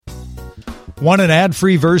Want an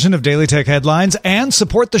ad-free version of Daily Tech Headlines and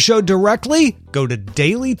support the show directly? Go to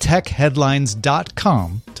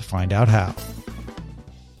dailytechheadlines.com to find out how.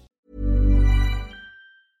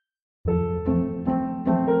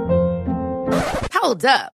 Hold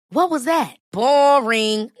up. What was that?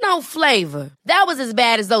 Boring. No flavor. That was as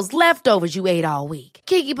bad as those leftovers you ate all week.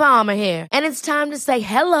 Keke Palmer here, and it's time to say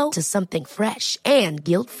hello to something fresh and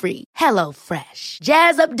guilt-free. Hello Fresh.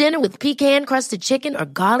 Jazz up dinner with pecan-crusted chicken or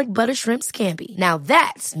garlic butter shrimp scampi. Now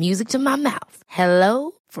that's music to my mouth.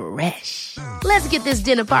 Hello Fresh. Let's get this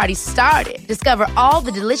dinner party started. Discover all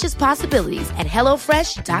the delicious possibilities at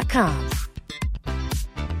hellofresh.com.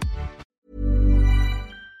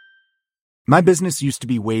 My business used to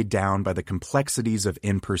be weighed down by the complexities of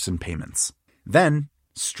in-person payments. Then,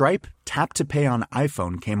 Stripe Tap to Pay on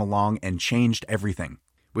iPhone came along and changed everything.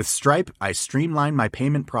 With Stripe, I streamlined my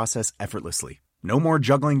payment process effortlessly. No more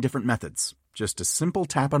juggling different methods. Just a simple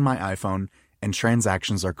tap on my iPhone and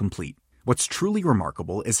transactions are complete. What's truly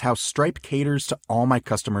remarkable is how Stripe caters to all my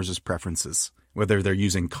customers' preferences. Whether they're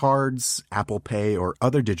using cards, Apple Pay, or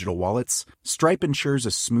other digital wallets, Stripe ensures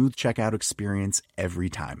a smooth checkout experience every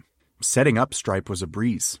time. Setting up Stripe was a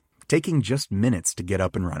breeze, taking just minutes to get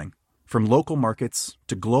up and running. From local markets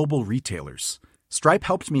to global retailers, Stripe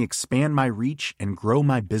helped me expand my reach and grow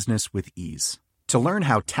my business with ease. To learn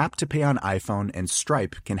how Tap to Pay on iPhone and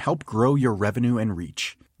Stripe can help grow your revenue and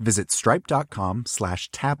reach, visit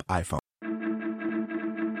stripe.com/tapiphone.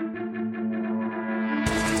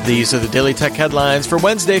 These are the Daily Tech Headlines for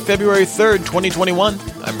Wednesday, February 3rd, 2021.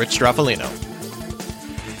 I'm Rich Straffolino.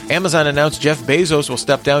 Amazon announced Jeff Bezos will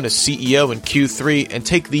step down as CEO in Q3 and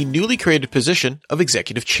take the newly created position of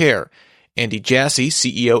Executive Chair. Andy Jassy,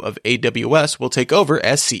 CEO of AWS, will take over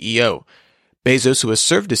as CEO. Bezos, who has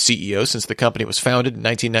served as CEO since the company was founded in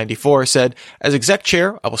 1994, said, "As Exec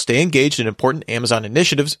Chair, I will stay engaged in important Amazon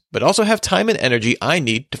initiatives, but also have time and energy I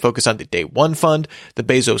need to focus on the Day One Fund, the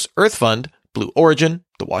Bezos Earth Fund, Blue Origin,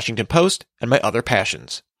 the Washington Post, and my other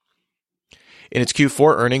passions." In its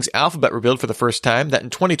Q4 earnings, Alphabet revealed for the first time that in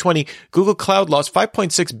 2020, Google Cloud lost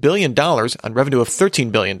 $5.6 billion on revenue of $13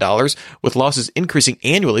 billion, with losses increasing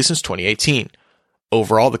annually since 2018.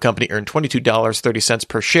 Overall, the company earned $22.30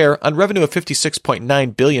 per share on revenue of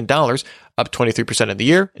 $56.9 billion, up 23% in the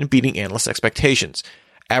year and beating analyst expectations.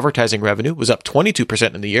 Advertising revenue was up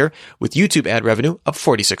 22% in the year, with YouTube ad revenue up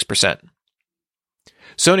 46%.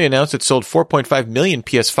 Sony announced it sold 4.5 million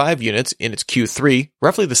PS5 units in its Q3,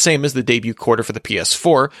 roughly the same as the debut quarter for the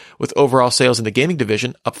PS4, with overall sales in the gaming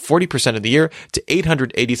division up 40% in the year to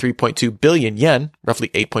 883.2 billion yen, roughly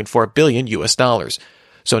 $8.4 billion US dollars.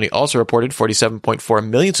 Sony also reported 47.4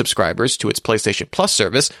 million subscribers to its PlayStation Plus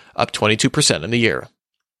service, up 22% in the year.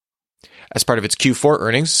 As part of its Q4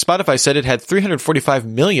 earnings, Spotify said it had 345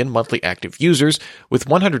 million monthly active users, with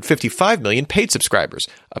 155 million paid subscribers,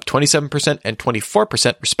 up 27% and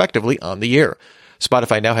 24% respectively on the year.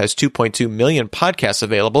 Spotify now has 2.2 million podcasts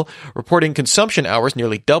available, reporting consumption hours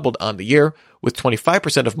nearly doubled on the year, with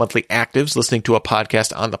 25% of monthly actives listening to a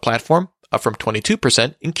podcast on the platform, up from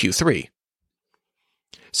 22% in Q3.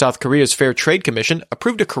 South Korea's Fair Trade Commission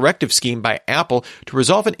approved a corrective scheme by Apple to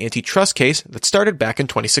resolve an antitrust case that started back in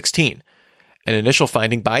 2016. An initial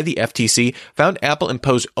finding by the FTC found Apple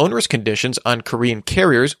imposed onerous conditions on Korean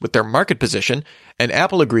carriers with their market position, and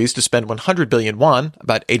Apple agrees to spend 100 billion won,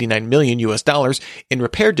 about $89 million US dollars, in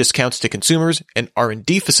repair discounts to consumers and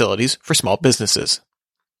R&D facilities for small businesses.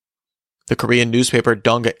 The Korean newspaper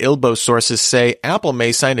Donga Ilbo sources say Apple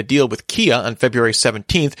may sign a deal with Kia on February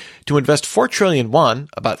 17th to invest 4 trillion won,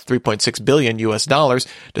 about $3.6 billion US dollars,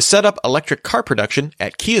 to set up electric car production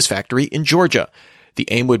at Kia's factory in Georgia. The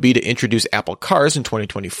aim would be to introduce Apple cars in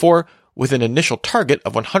 2024 with an initial target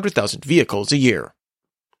of 100,000 vehicles a year.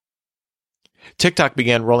 TikTok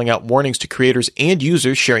began rolling out warnings to creators and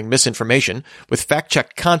users sharing misinformation, with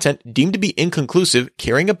fact-checked content deemed to be inconclusive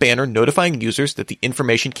carrying a banner notifying users that the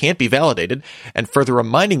information can't be validated and further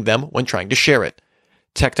reminding them when trying to share it.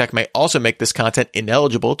 TikTok may also make this content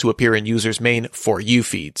ineligible to appear in users' main For You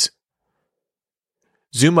feeds.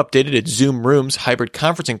 Zoom updated its Zoom Rooms hybrid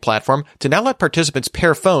conferencing platform to now let participants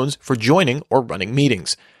pair phones for joining or running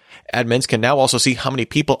meetings. Admins can now also see how many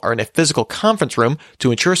people are in a physical conference room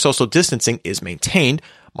to ensure social distancing is maintained,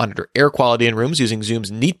 monitor air quality in rooms using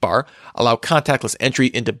Zoom's Neat Bar, allow contactless entry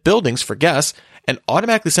into buildings for guests, and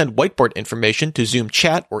automatically send whiteboard information to Zoom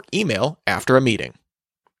chat or email after a meeting.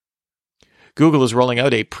 Google is rolling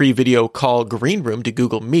out a pre-video call green room to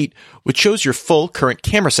Google Meet, which shows your full current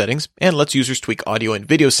camera settings and lets users tweak audio and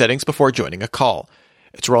video settings before joining a call.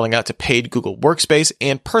 It's rolling out to paid Google Workspace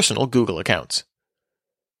and personal Google accounts.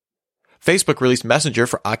 Facebook released Messenger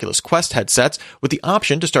for Oculus Quest headsets with the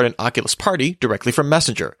option to start an Oculus party directly from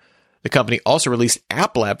Messenger. The company also released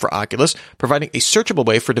App Lab for Oculus, providing a searchable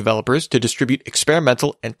way for developers to distribute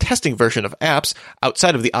experimental and testing version of apps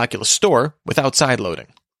outside of the Oculus Store without sideloading.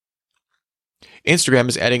 Instagram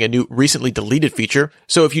is adding a new recently deleted feature,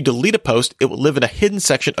 so if you delete a post, it will live in a hidden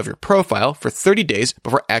section of your profile for 30 days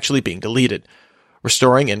before actually being deleted.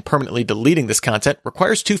 Restoring and permanently deleting this content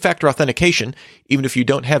requires two-factor authentication, even if you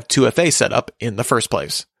don't have 2FA set up in the first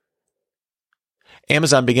place.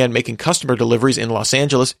 Amazon began making customer deliveries in Los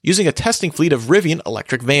Angeles using a testing fleet of Rivian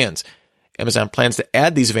electric vans. Amazon plans to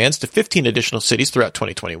add these vans to 15 additional cities throughout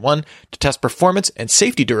 2021 to test performance and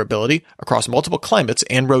safety durability across multiple climates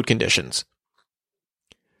and road conditions.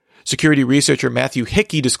 Security researcher Matthew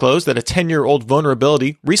Hickey disclosed that a 10-year-old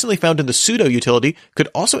vulnerability recently found in the sudo utility could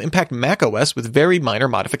also impact macOS with very minor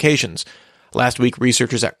modifications. Last week,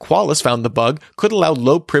 researchers at Qualys found the bug could allow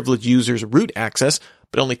low-privileged users root access,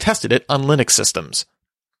 but only tested it on Linux systems.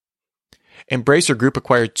 Embracer Group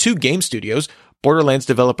acquired 2 game studios, Borderlands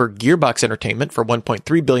developer Gearbox Entertainment for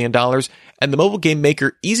 $1.3 billion, and the mobile game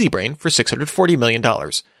maker EasyBrain for $640 million.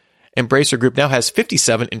 Embracer Group now has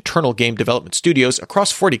 57 internal game development studios across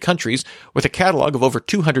 40 countries with a catalog of over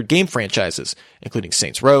 200 game franchises, including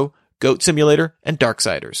Saints Row, Goat Simulator, and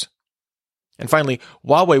Darksiders. And finally,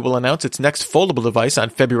 Huawei will announce its next foldable device on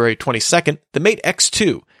February 22nd, the Mate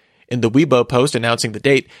X2. In the Weibo post announcing the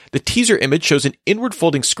date, the teaser image shows an inward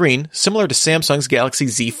folding screen similar to Samsung's Galaxy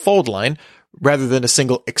Z Fold line, rather than a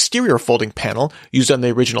single exterior folding panel used on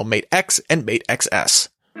the original Mate X and Mate XS.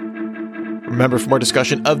 Remember, for more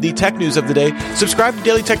discussion of the tech news of the day, subscribe to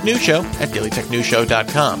Daily Tech News Show at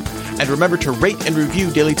dailytechnewsshow.com. And remember to rate and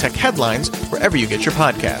review Daily Tech Headlines wherever you get your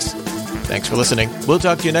podcasts. Thanks for listening. We'll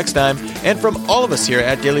talk to you next time. And from all of us here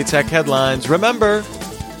at Daily Tech Headlines, remember,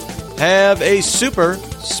 have a super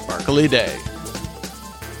sparkly day.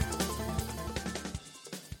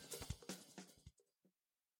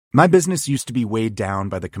 My business used to be weighed down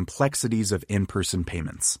by the complexities of in-person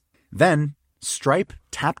payments. Then, Stripe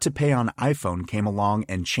Tap to Pay on iPhone came along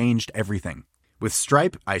and changed everything. With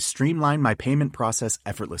Stripe, I streamlined my payment process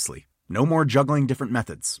effortlessly. No more juggling different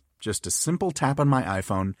methods. Just a simple tap on my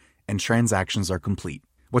iPhone and transactions are complete.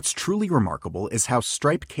 What's truly remarkable is how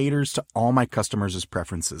Stripe caters to all my customers'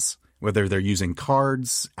 preferences. Whether they're using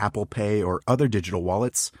cards, Apple Pay, or other digital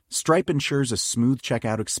wallets, Stripe ensures a smooth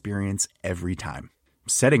checkout experience every time.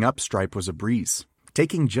 Setting up Stripe was a breeze,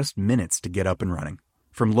 taking just minutes to get up and running.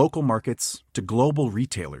 From local markets to global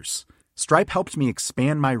retailers, Stripe helped me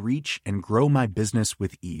expand my reach and grow my business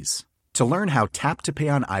with ease. To learn how Tap to Pay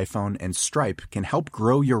on iPhone and Stripe can help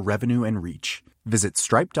grow your revenue and reach, visit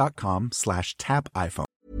stripe.com/tapiphone.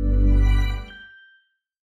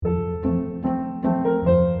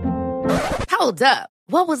 Hold up.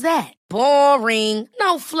 What was that? Boring.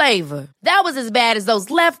 No flavor. That was as bad as those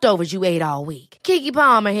leftovers you ate all week. Keke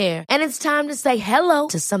Palmer here, and it's time to say hello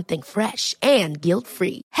to something fresh and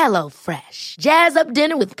guilt-free. Hello Fresh. Jazz up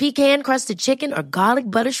dinner with pecan-crusted chicken or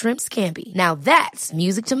garlic butter shrimp scampi. Now that's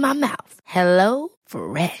music to my mouth. Hello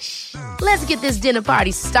Fresh. Let's get this dinner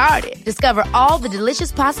party started. Discover all the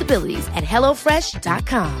delicious possibilities at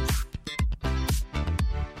HelloFresh.com.